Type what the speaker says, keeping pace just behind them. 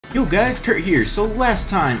Yo guys, Kurt here. So last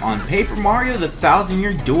time on Paper Mario the Thousand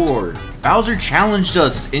Year Door, Bowser challenged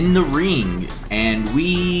us in the ring, and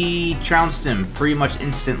we trounced him pretty much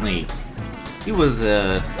instantly. He was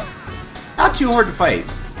not too hard to fight.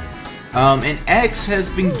 And X has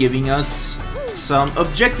been giving us some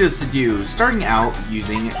objectives to do, starting out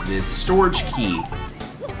using this storage key.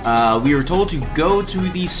 We were told to go to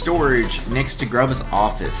the storage next to Grubba's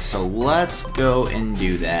office, so let's go and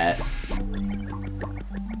do that.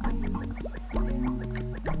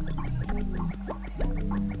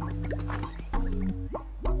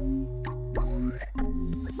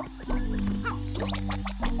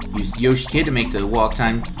 Use the Yoshi Kid to make the walk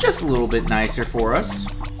time just a little bit nicer for us.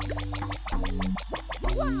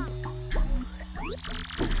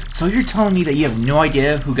 So you're telling me that you have no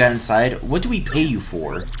idea who got inside? What do we pay you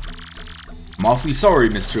for? I'm awfully sorry,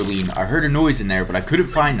 Mr. Lean. I heard a noise in there, but I couldn't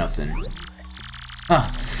find nothing.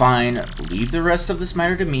 Fine. Leave the rest of this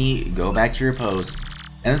matter to me. Go back to your post.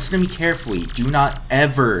 And listen to me carefully. Do not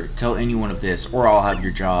ever tell anyone of this, or I'll have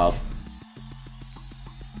your job.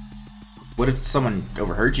 What if someone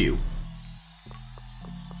overheard you?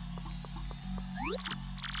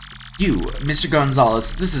 You, Mr.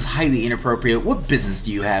 Gonzalez, this is highly inappropriate. What business do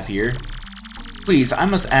you have here? Please, I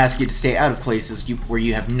must ask you to stay out of places where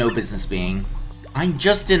you have no business being. I'm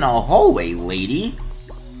just in a hallway, lady.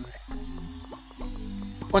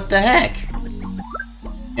 What the heck?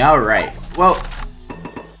 Alright, well,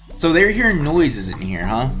 so they're hearing noises in here,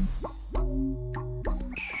 huh?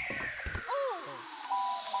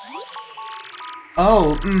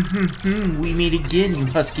 Oh, we meet again, you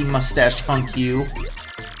husky mustache hunk you.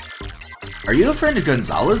 Are you a friend of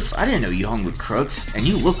Gonzalez? I didn't know you hung with crooks, and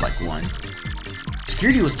you look like one.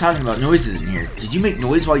 Security was talking about noises in here. Did you make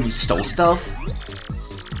noise while you stole stuff?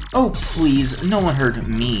 Oh, please, no one heard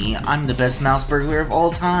me. I'm the best mouse burglar of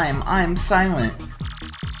all time. I'm silent.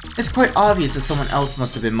 It's quite obvious that someone else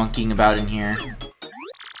must have been monkeying about in here.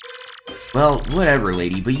 Well, whatever,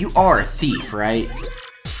 lady, but you are a thief, right?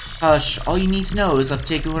 Hush, all you need to know is I've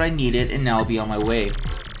taken what I needed, and now I'll be on my way.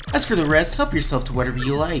 As for the rest, help yourself to whatever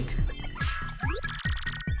you like.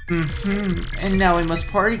 And now we must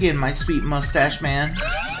part again, my sweet mustache man. Is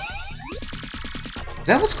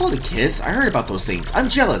that what's called a kiss? I heard about those things. I'm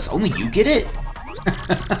jealous. Only you get it?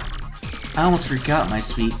 I almost forgot, my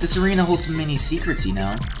sweet. This arena holds many secrets, you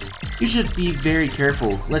know. You should be very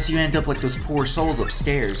careful, lest you end up like those poor souls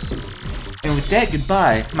upstairs. And with that,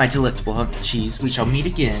 goodbye, my delectable hunk of cheese. We shall meet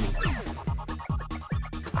again.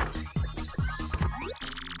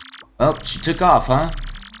 Oh, she took off, huh?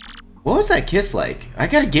 What was that kiss like? I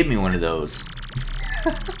gotta get me one of those.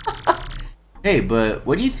 Hey, but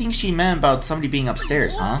what do you think she meant about somebody being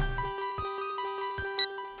upstairs, huh?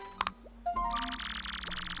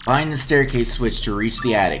 Find the staircase switch to reach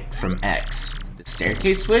the attic from X. The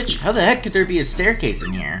staircase switch? How the heck could there be a staircase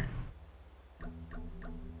in here?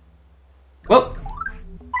 Well,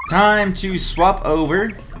 time to swap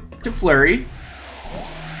over to Flurry.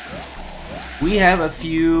 We have a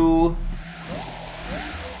few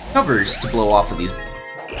covers to blow off of these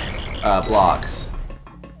blocks.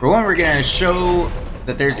 For one, we're gonna show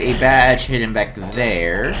that there's a badge hidden back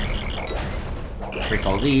there. Break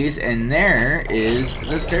all these, and there is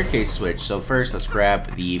the staircase switch. So first, let's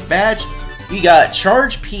grab the badge. We got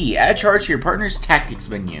Charge P. Add charge to your partner's tactics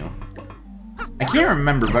menu. I can't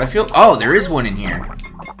remember, but I feel... Oh, there is one in here.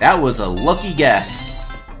 That was a lucky guess.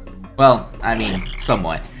 Well, I mean,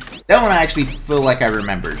 somewhat. That one I actually feel like I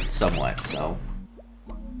remembered somewhat, so...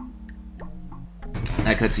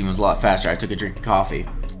 That cutscene was a lot faster. I took a drink of coffee.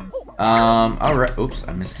 Alright. Oops,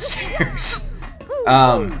 I missed the stairs.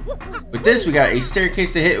 With this, we got a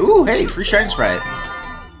staircase to hit. Ooh, hey, free Shine Sprite.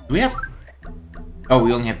 Do we have... Oh,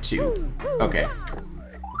 we only have 2. Okay.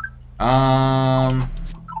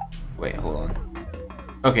 Wait, hold on.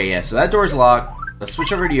 Okay, yeah, so that door's locked. Let's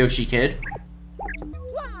switch over to Yoshi Kid.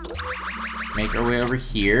 Make our way over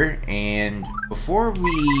here, and before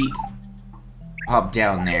we hop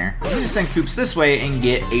down there, I'm gonna send Koops this way and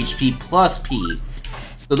get HP plus P.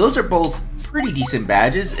 So those are both pretty decent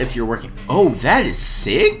badges if you're working. Oh, that is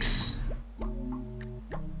 6?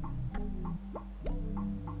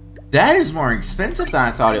 That is more expensive than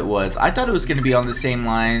I thought it was. I thought it was gonna be on the same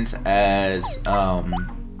lines as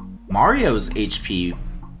Mario's HP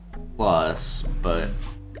plus, but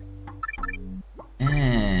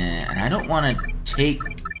and I don't want to take.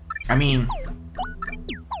 I mean,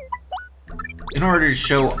 in order to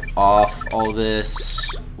show off all this,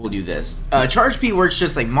 we'll do this. Charge P works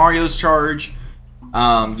just like Mario's charge.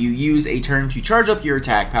 You use a turn to charge up your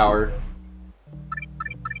attack power,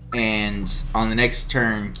 and on the next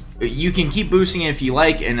turn, you can keep boosting it if you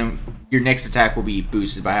like, and then your next attack will be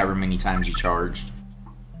boosted by however many times you charged.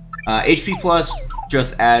 HP Plus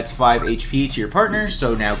just adds 5 HP to your partner,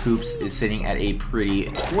 so now Koops is sitting at a pretty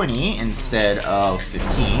 20 instead of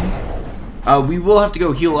 15. We will have to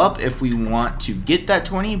go heal up if we want to get that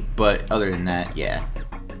 20, but other than that, yeah.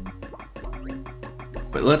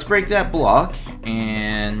 But let's break that block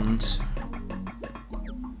and see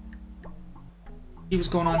what's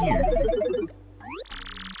going on here.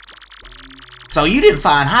 So you didn't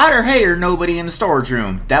find hide or hair nobody in the storage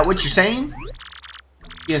room. That what you're saying?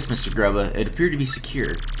 Yes, Mr. Grubba. It appeared to be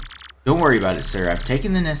secure. Don't worry about it, sir. I've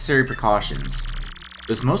taken the necessary precautions. It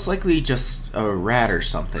was most likely just a rat or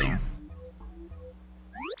something.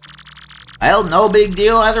 Well, no big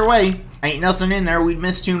deal either way. Ain't nothing in there we'd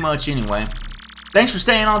miss too much anyway. Thanks for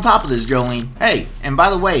staying on top of this, Jolene. Hey, and by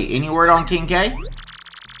the way, any word on King K?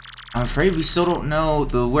 I'm afraid we still don't know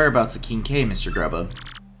the whereabouts of King K, Mr. Grubba.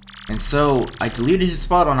 And so, I deleted his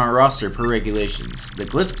spot on our roster per regulations. The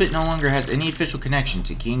Glitz Pit no longer has any official connection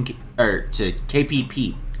to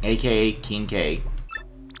KPP, aka King K.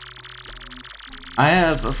 I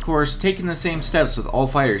have, of course, taken the same steps with all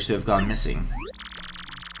fighters who have gone missing.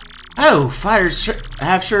 Oh, fighters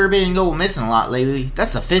have sure been going missing a lot lately.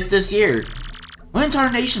 That's the 5th this year. What in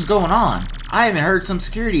tarnation's going on? I haven't heard some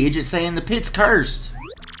security agent saying the pit's cursed.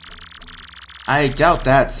 I doubt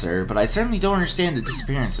that, sir, but I certainly don't understand the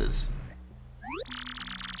disappearances.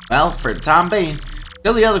 Well, for the time being,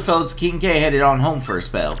 till the other fellas King K headed on home for a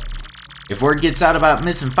spell. If word gets out about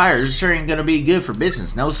missing fighters, it sure ain't gonna be good for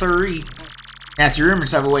business, no siree. Nasty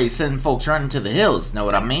rumors have a way of sending folks running to the hills, know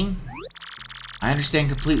what I mean? I understand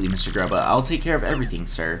completely, Mr. Grubba. I'll take care of everything,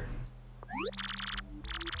 sir.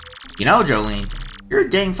 You know, Jolene, you're a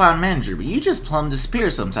dang fine manager, but you just plumb disappear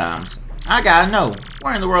sometimes. I gotta know,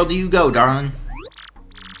 where in the world do you go, darling?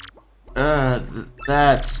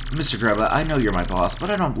 That's... Mr. Grubba, I know you're my boss,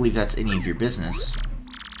 but I don't believe that's any of your business.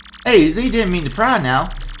 Hey, Z, didn't mean to pry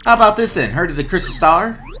now. How about this then? Heard of the Crystal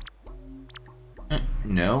Star?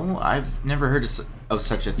 No, I've never heard of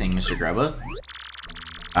such a thing, Mr. Grubba.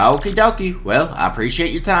 Okie dokie. Well, I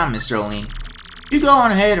appreciate your time, Miss Jolene. You go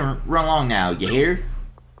on ahead and run along now, you hear?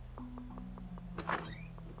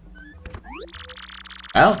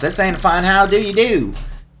 Well, if this ain't a fine how do you do.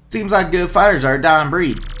 Seems like good fighters are a dying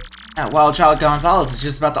breed. That Wild Child Gonzalez is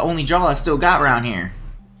just about the only jaw I still got around here.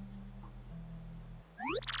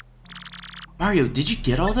 Mario, did you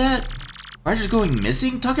get all that? Roger's going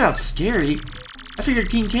missing? Talk about scary. I figured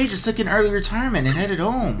King K just took an early retirement and headed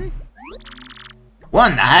home.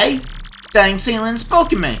 What in the hay? Dang ceiling's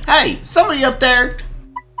poking me. Hey, somebody up there?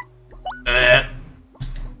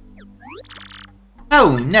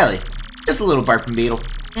 Oh, Nelly. Just a little burping beetle.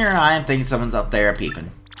 Here I am thinking someone's up there peeping.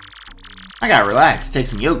 I gotta relax, take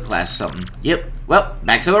some yoga class or something. Yep, well,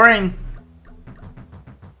 back to the ring.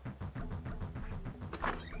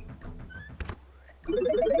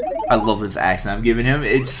 I love this accent I'm giving him.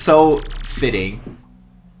 It's so fitting.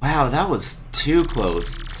 Wow, that was too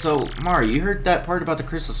close. So, Mario, you heard that part about the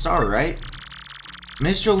Crystal Star, right?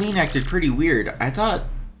 Miss Jolene acted pretty weird. I thought...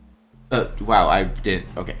 wow, I didn't...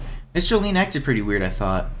 Okay. Miss Jolene acted pretty weird, I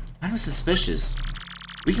thought. Kind of suspicious.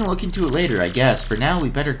 We can look into it later, I guess. For now, we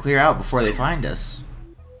better clear out before they find us.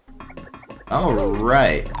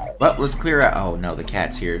 Alright. Well, let's clear out... Oh, no, the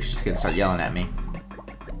cat's here. She's gonna start yelling at me.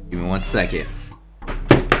 Give me 1 second.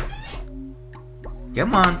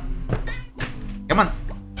 Come on. Come on.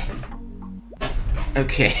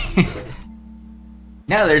 Okay.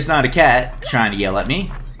 Now there's not a cat trying to yell at me.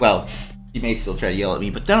 Well, she may still try to yell at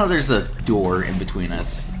me, but now there's a door in between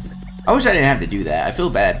us. I wish I didn't have to do that. I feel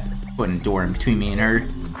bad putting a door in between me and her.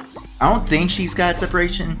 I don't think she's got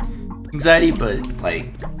separation anxiety, but like,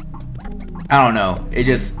 I don't know.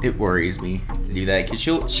 It worries me to do that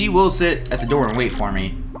because she will sit at the door and wait for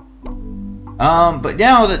me. But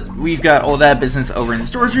now that we've got all that business over in the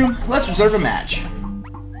storage room, let's reserve a match.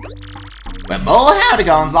 Well, boy, howdy,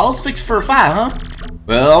 Gonzalez. Fixed for a fight, huh?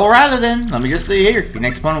 Well, alrighty then. Let me just see here. Your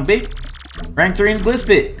next opponent will be rank 3 in the Glitz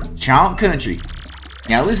Pit, Chomp Country.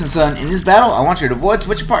 Now listen, son. In this battle, I want you to avoid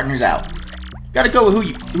switch your partners out. Gotta go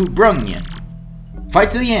with who brung you.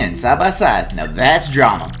 Fight to the end, side by side. Now that's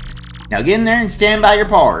drama. Now get in there and stand by your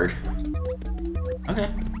pard. Okay.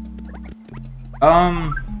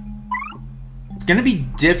 It's gonna be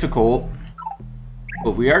difficult,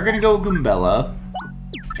 but we are gonna go with Goombella.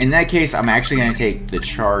 In that case, I'm actually gonna take the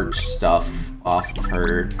charge stuff off of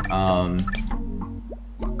her.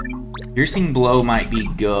 Piercing Blow might be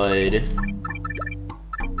good.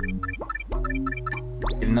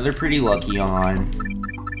 Get another Pretty Lucky on.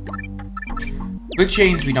 Quick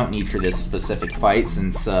Change we don't need for this specific fight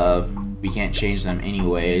since we can't change them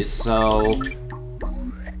anyways, so...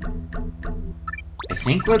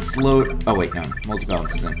 think let's load... Oh wait, no.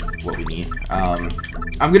 Multi-balance isn't what we need. I'm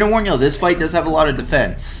gonna warn y'all, this fight does have a lot of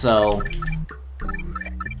defense, so...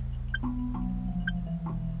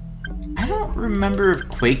 I don't remember if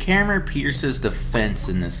Quake Hammer pierces defense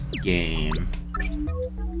in this game.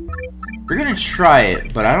 We're gonna try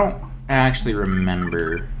it, but I don't actually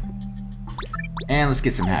remember. And let's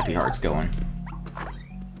get some happy hearts going.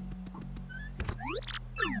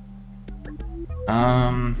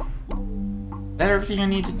 Is that everything I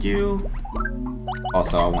need to do?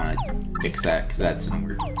 Also, I want to fix that, because that's an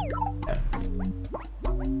weird... Yeah.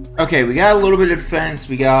 Okay, we got a little bit of defense,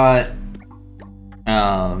 we got...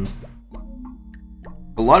 a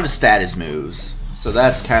lot of status moves. So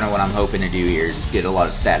that's kind of what I'm hoping to do here, is get a lot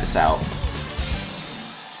of status out.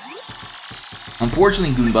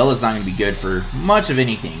 Unfortunately, Goombella's not going to be good for much of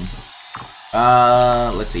anything.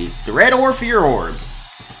 Let's see. The Red or Fear Orb.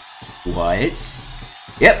 What?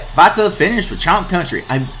 Yep, fight to the finish with Chomp Country.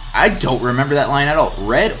 I don't remember that line at all.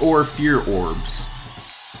 Red or Fear Orbs.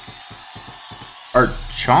 Are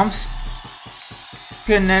Chomps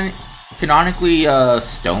canonically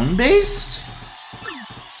stone-based?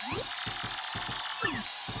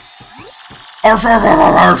 Arf, arf, arf,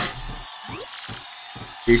 arf, arf.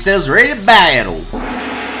 Get yourselves ready to battle.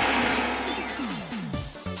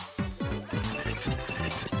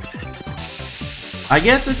 I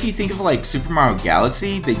guess if you think of like Super Mario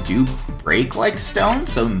Galaxy, they do break like stone,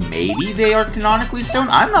 so maybe they are canonically stone.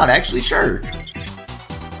 I'm not actually sure.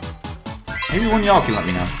 Maybe one of y'all can let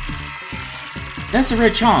me know. That's a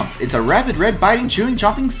red chomp. It's a rapid red biting, chewing,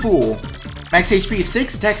 chomping fool. Max HP is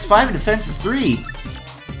 6, attacks 5, and defense is 3.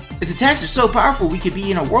 Its attacks are so powerful we could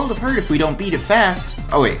be in a world of hurt if we don't beat it fast.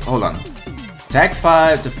 Oh wait, hold on. Attack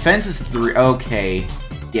 5, defense is 3. Okay.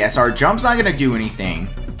 Yes, our jump's not gonna do anything.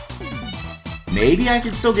 Maybe I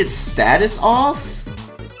can still get status off?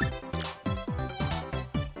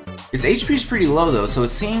 Its HP is pretty low though, so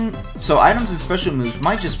items and special moves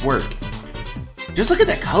might just work. Just look at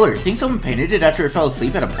that color. Think someone painted it after it fell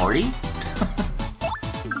asleep at a party?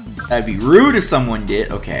 That'd be rude if someone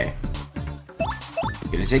did. Okay.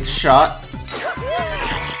 Gonna take a shot.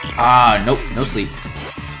 Ah, nope, no sleep.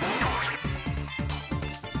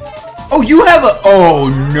 Oh, you have a... Oh,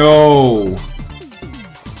 no.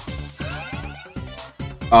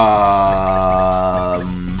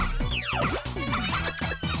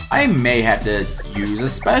 I may have to use a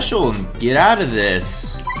special and get out of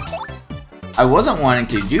this. I wasn't wanting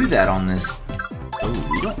to do that on this. Oh,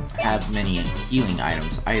 we don't have many healing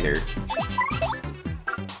items either.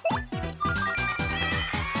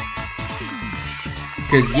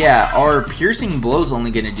 Because, yeah, our piercing blow's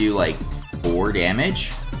only gonna do, like, 4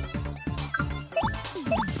 damage.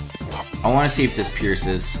 I want to see if this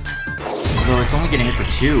pierces. Although it's only gonna hit for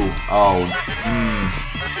 2. Oh,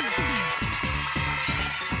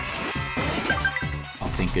 Oh,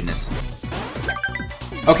 thank goodness.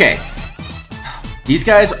 Okay. These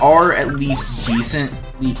guys are at least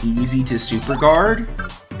decently easy to super guard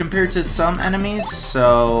compared to some enemies,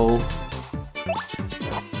 so...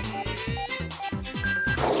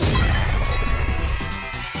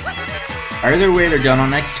 Either way, they're done on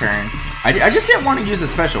next turn. I just didn't want to use a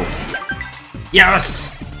special.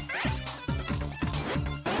 Yes!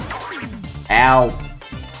 Ow.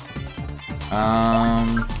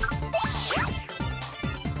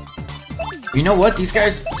 You know what? These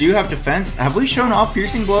guys do have defense. Have we shown off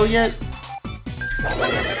Piercing Blow yet?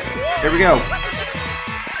 There we go.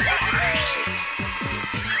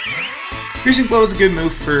 Piercing Blow is a good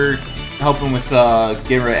move for helping with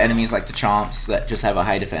getting rid of enemies like the Chomps that just have a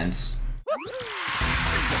high defense.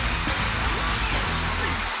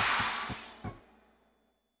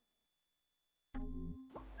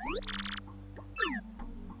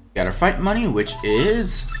 Got our fight money, which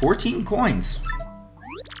is 14 coins.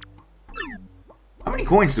 How many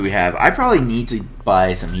coins do we have? I probably need to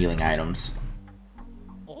buy some healing items.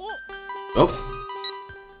 Oh.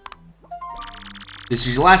 This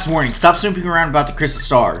is your last warning. Stop snooping around about the Crystal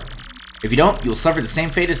Star. If you don't, you'll suffer the same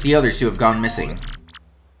fate as the others who have gone missing.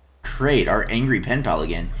 Great, our angry pen pal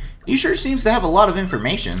again. He sure seems to have a lot of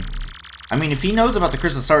information. I mean, if he knows about the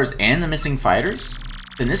Crystal Stars and the missing fighters,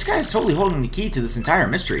 then this guy's totally holding the key to this entire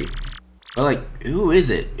mystery. But like, who is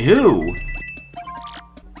it? Who?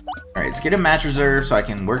 Alright, let's get a match reserve so I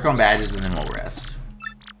can work on badges and then we'll rest.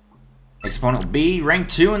 Next opponent will be rank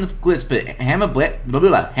 2 in the Glitz Pit, Hamma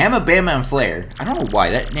Bama and Flare. I don't know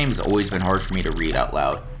why, that name has always been hard for me to read out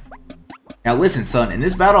loud. Now listen, son, in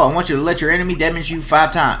this battle I want you to let your enemy damage you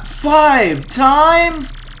 5 times. 5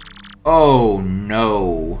 times?! Oh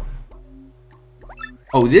no.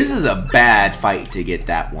 Oh, this is a bad fight to get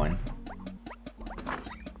that one.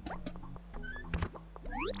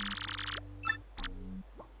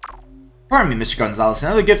 Pardon me, Mr. Gonzalez.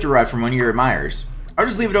 Another gift arrived from one of your admirers. I'll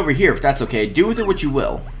just leave it over here if that's okay. Do with it what you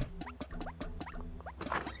will.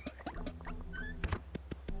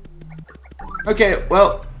 Okay,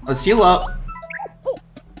 well, let's heal up.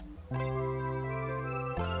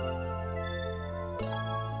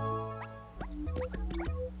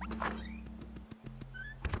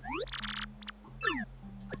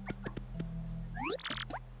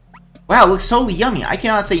 Wow, it looks totally yummy. I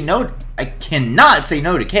cannot say no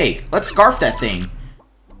to cake. Let's scarf that thing.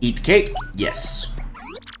 Eat the cake? Yes.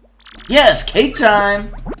 Yes, cake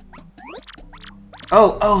time!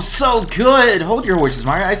 Oh, so good! Hold your horses,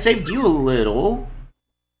 Mario. I saved you a little.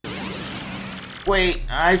 Wait,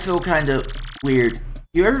 I feel kinda weird.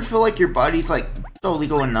 You ever feel like your body's like totally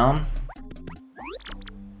going numb?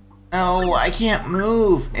 No, I can't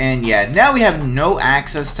move. And yeah, now we have no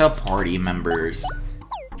access to party members.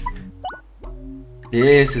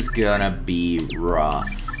 This is gonna be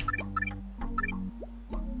rough.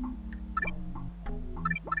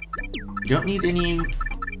 You don't need any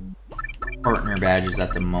partner badges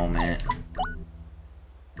at the moment.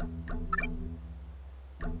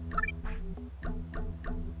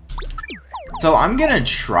 So I'm gonna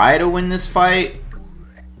try to win this fight,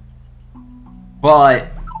 but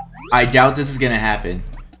I doubt this is gonna happen.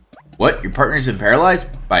 What? Your partner's been paralyzed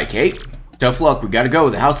by a cake? Tough luck, we gotta go.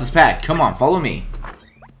 The house is packed. Come on, follow me.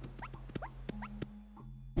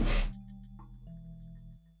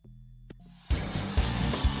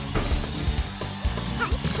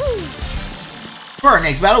 For our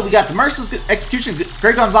next battle, we got the Merciless Execution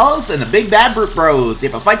Great Gonzalez and the Big Bad Bros.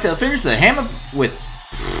 Yep, a fight to the finish with a hammer with...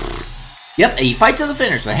 Yep, a fight to the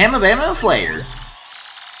finish with a Hammer Bama and Flair.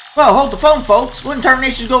 Well, hold the phone, folks. What in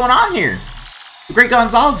tarnation's going on here? The Great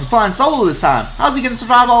Gonzalez is flying solo this time. How's he gonna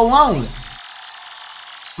survive all alone?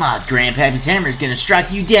 My Grandpappy's hammer is gonna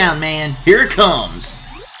strike you down, man. Here it comes.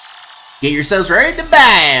 Get yourselves ready to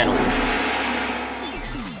battle.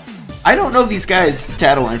 I don't know these guys'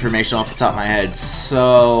 tattle information off the top of my head,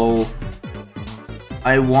 so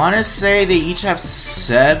I want to say they each have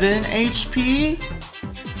 7 HP.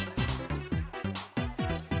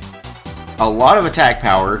 A lot of attack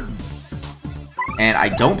power, and I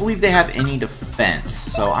don't believe they have any defense.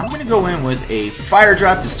 So I'm going to go in with a fire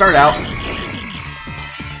draft to start out.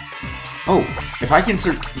 Oh, if I can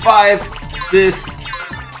survive this.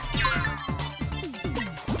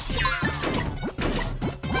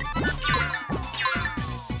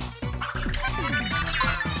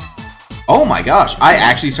 Oh my gosh, I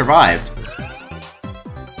actually survived.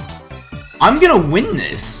 I'm gonna win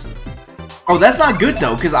this. Oh, that's not good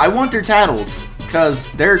though, because I want their tattles. Because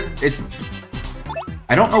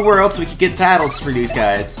I don't know where else we could get tattles for these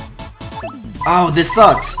guys. Oh, this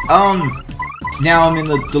sucks. Now I'm in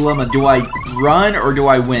the dilemma. Do I run or do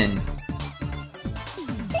I win?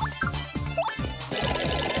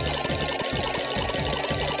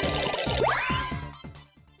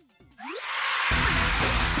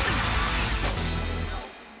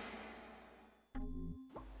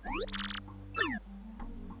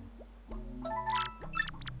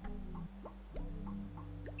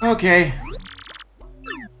 Okay.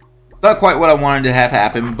 Not quite what I wanted to have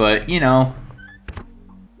happen, but, you know.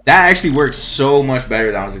 That actually worked so much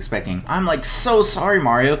better than I was expecting. I'm like, so sorry,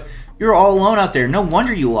 Mario. You're all alone out there. No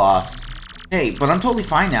wonder you lost. Hey, but I'm totally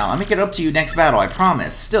fine now. I'll make it up to you next battle, I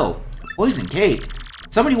promise. Still, poison cake.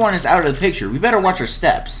 Somebody want us out of the picture. We better watch our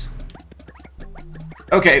steps.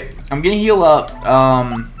 Okay, I'm gonna heal up.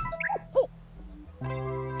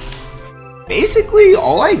 Basically,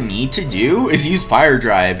 all I need to do is use Fire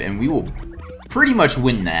Drive, and we will pretty much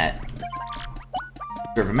win that.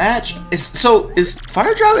 Serve a match. Is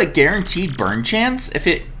Fire Drive a guaranteed burn chance if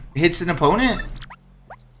it hits an opponent?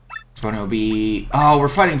 Opponent will be... Oh, we're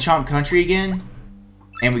fighting Chomp Country again?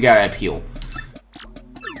 And we gotta appeal.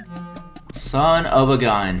 Son of a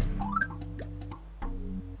gun.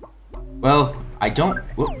 Well, I don't...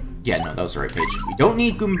 Whoop. Yeah, no, that was the right page. We don't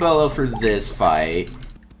need Goombella for this fight.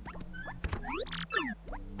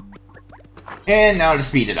 And now to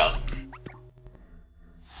speed it up.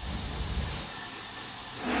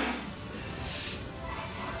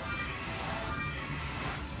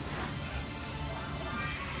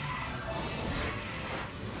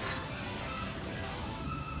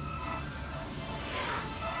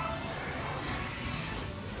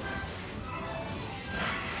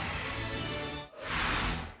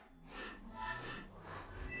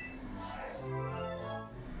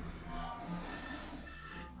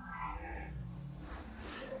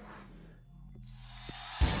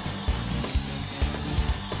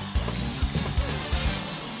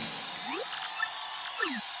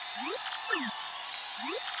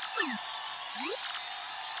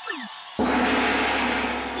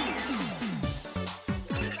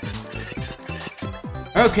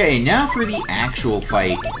 Okay, now for the actual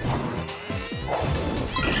fight.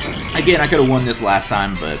 Again, I could have won this last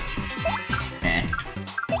time, but... eh.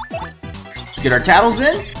 Let's get our tattles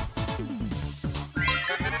in.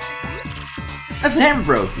 That's the Hammer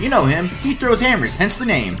Bro. You know him. He throws hammers, hence the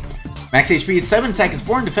name. Max HP is 7, attack is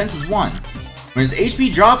 4, and defense is 1. When his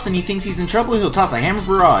HP drops and he thinks he's in trouble, he'll toss a hammer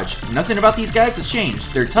barrage. Nothing about these guys has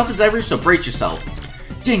changed. They're tough as ever, so brace yourself.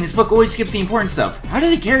 Dang, this book always skips the important stuff. How do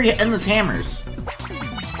they carry endless hammers?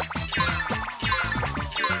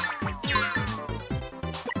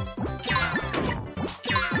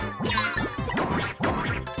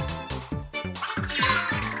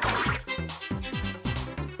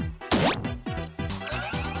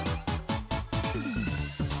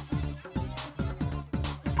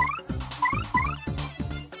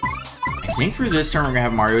 I think for this turn we're gonna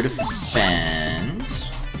have Mario defend.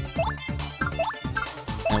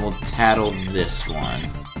 And we'll tattle this one.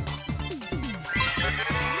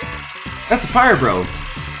 That's a Fire Bro.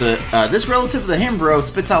 This relative of the Hammer Bro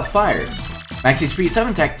spits out fire. Max HP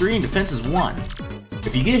 7, attack 3, and defense is 1.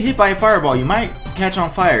 If you get hit by a fireball, you might catch on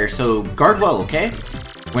fire, so guard well, okay?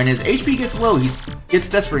 When his HP gets low, he gets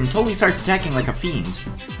desperate and totally starts attacking like a fiend.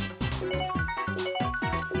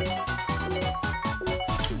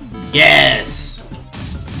 Yes!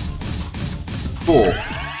 Cool.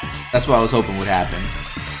 That's what I was hoping would happen.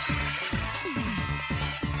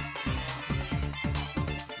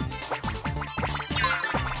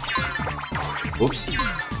 Whoops.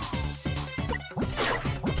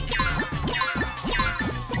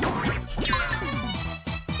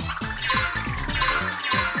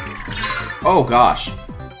 Oh gosh.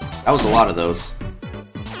 That was a lot of those.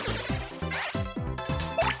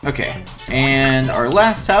 Okay. And our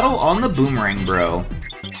last tattle on the Boomerang Bro.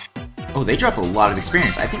 Oh, they drop a lot of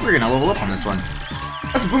experience. I think we're gonna level up on this one.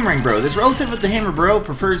 That's a Boomerang Bro. This relative of the Hammer Bro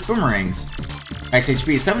prefers boomerangs. Max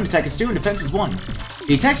HP is 7, attack is 2, and defense is 1.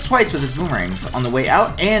 He attacks twice with his boomerangs, on the way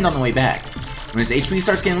out and on the way back. When his HP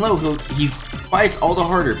starts getting low, he fights all the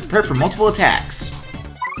harder. Prepare for multiple attacks.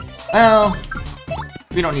 Well,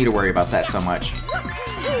 we don't need to worry about that so much.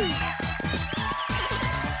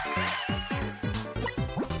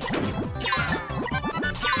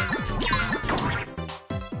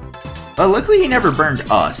 But luckily he never burned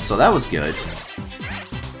us, so that was good.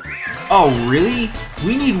 Oh, really?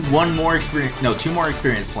 We need one more experience, no, 2 more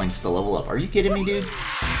experience points to level up. Are you kidding me, dude?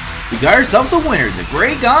 We got ourselves a winner, the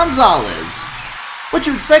Great Gonzalez. What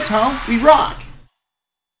you expect, huh? We rock.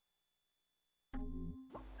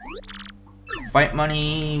 Fight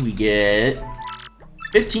money, we get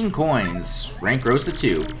 15 coins. Rank grows to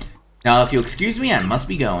 2. Now, if you'll excuse me, I must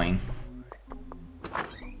be going.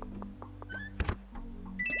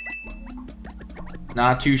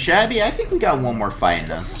 Not too shabby. I think we got one more fight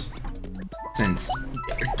in us. Since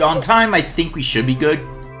on time, I think we should be good.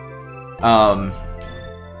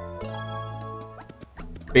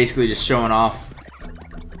 Basically just showing off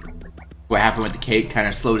what happened with the cake kind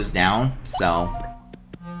of slowed us down, so.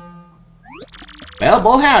 Well,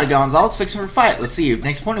 Bull howdy, Gonzalez, fixing for a fight. Let's see,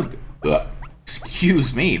 next opponent.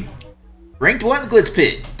 Excuse me. Ranked 1 Glitz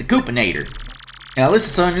Pit, the Koopinator. Now listen,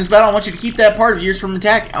 son, in this battle I want you to keep that part of yours from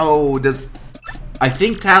attack. Oh, I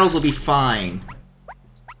think Tattles will be fine.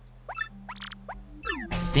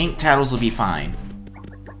 I think Tattles will be fine.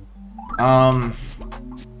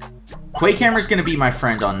 Quake Hammer's gonna be my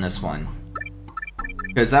friend on this one.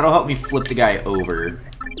 Because that'll help me flip the guy over.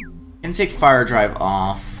 Gonna take Fire Drive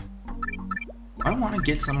off. I want to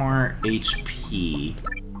get some more HP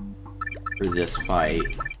for this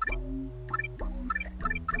fight.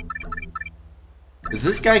 Because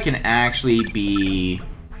this guy can actually be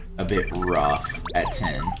a bit rough at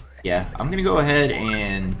 10. Yeah, I'm gonna go ahead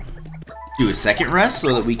and do a second rest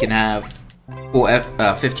so that we can have full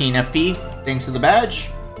 15 FP thanks to the badge.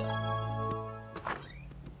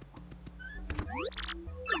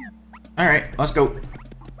 Alright, let's go.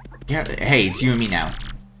 Yeah, hey, it's you and me now.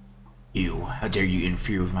 You, how dare you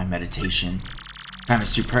interfere with my meditation? Time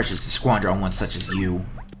is too precious to squander on one such as you.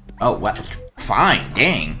 Oh, what? Fine,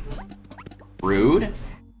 dang. Rude.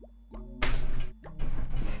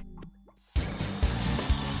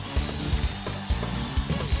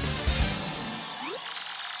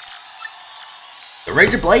 The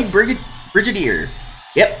Razor Blade Brigadier.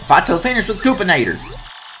 Yep, fought till the finish with Koopinator.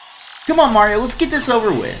 Come on, Mario, let's get this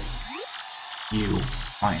over with. You,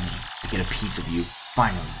 finally, I get a piece of you.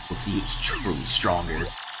 Finally, we'll see who's truly stronger.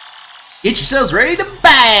 Get yourselves ready to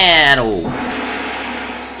battle!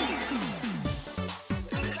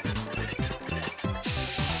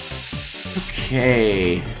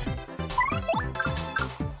 Okay.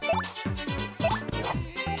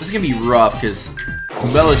 is gonna be rough because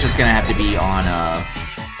Bella's just gonna have to be on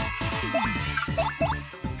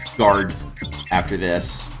guard after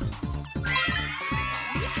this.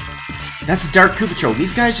 That's the Dark Koopa Patrol.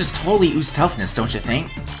 These guys just totally ooze toughness, don't you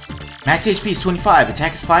think? Max HP is 25,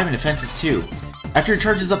 attack is 5, and defense is 2. After it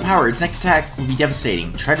charges up power, its next attack will be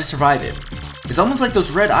devastating. Try to survive it. It's almost like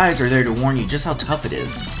those red eyes are there to warn you just how tough it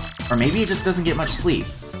is. Or maybe it just doesn't get much sleep.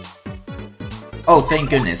 Oh, thank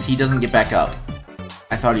goodness, he doesn't get back up.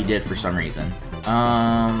 I thought he did for some reason.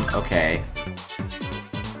 Okay.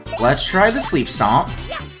 Let's try the Sleep Stomp.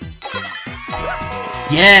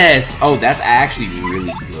 Yes! Oh, that's actually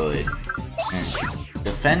really good. And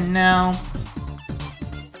defend now.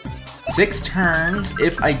 6 turns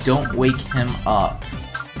if I don't wake him up.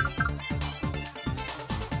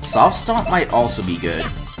 Soft Stomp might also be good.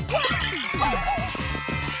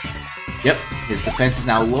 Yep, his defense is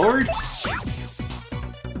now lowered.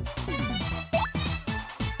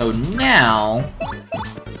 So now...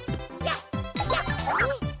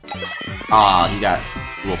 Ah, he got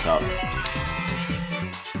woke up.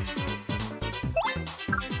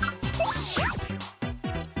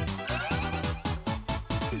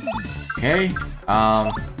 Okay,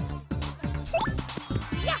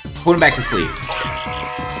 put him back to sleep.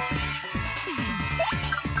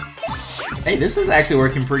 Hey, this is actually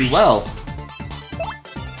working pretty well.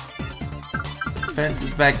 Defense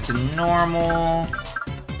is back to normal.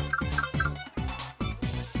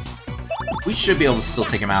 We should be able to still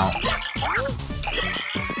take him out.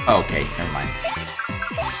 Oh, okay, never mind.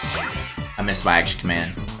 I missed my action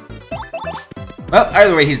command. Well,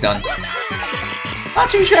 either way, he's done.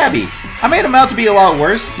 Not too shabby. I made him out to be a lot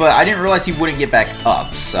worse, but I didn't realize he wouldn't get back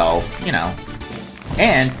up, so, you know.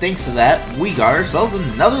 And thanks to that, we got ourselves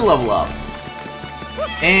another level up.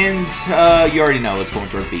 And, you already know it's going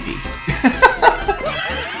towards BP.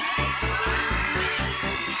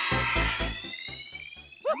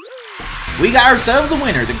 We got ourselves a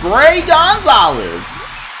winner, the Gray Gonzalez.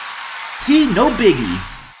 See, no biggie.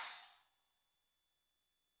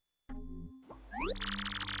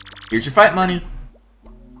 Here's your fight money.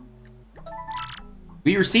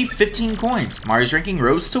 We received 15 coins. Mario's ranking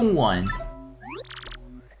rose to 1.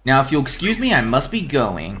 Now, if you'll excuse me, I must be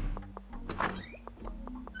going.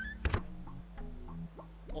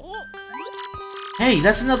 Hey,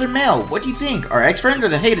 that's another male. What do you think? Our ex-friend or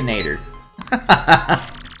the Haydenator?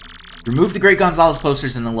 Remove the Great Gonzalez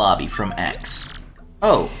posters in the lobby from X.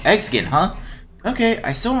 Oh, X again, huh? Okay,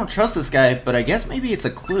 I still don't trust this guy, but I guess maybe it's a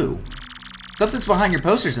clue. Something's behind your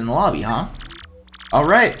posters in the lobby, huh?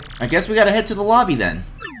 Alright, I guess we gotta head to the lobby then.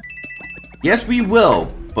 Yes, we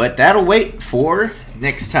will, but that'll wait for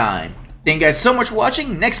next time. Thank you guys so much for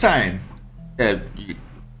watching. Next time. Bad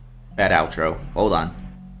outro. Hold on.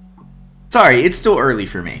 Sorry, it's still early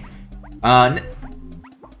for me.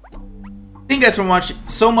 Thank you guys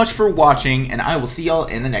so much for watching, and I will see y'all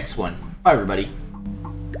in the next one. Bye, everybody.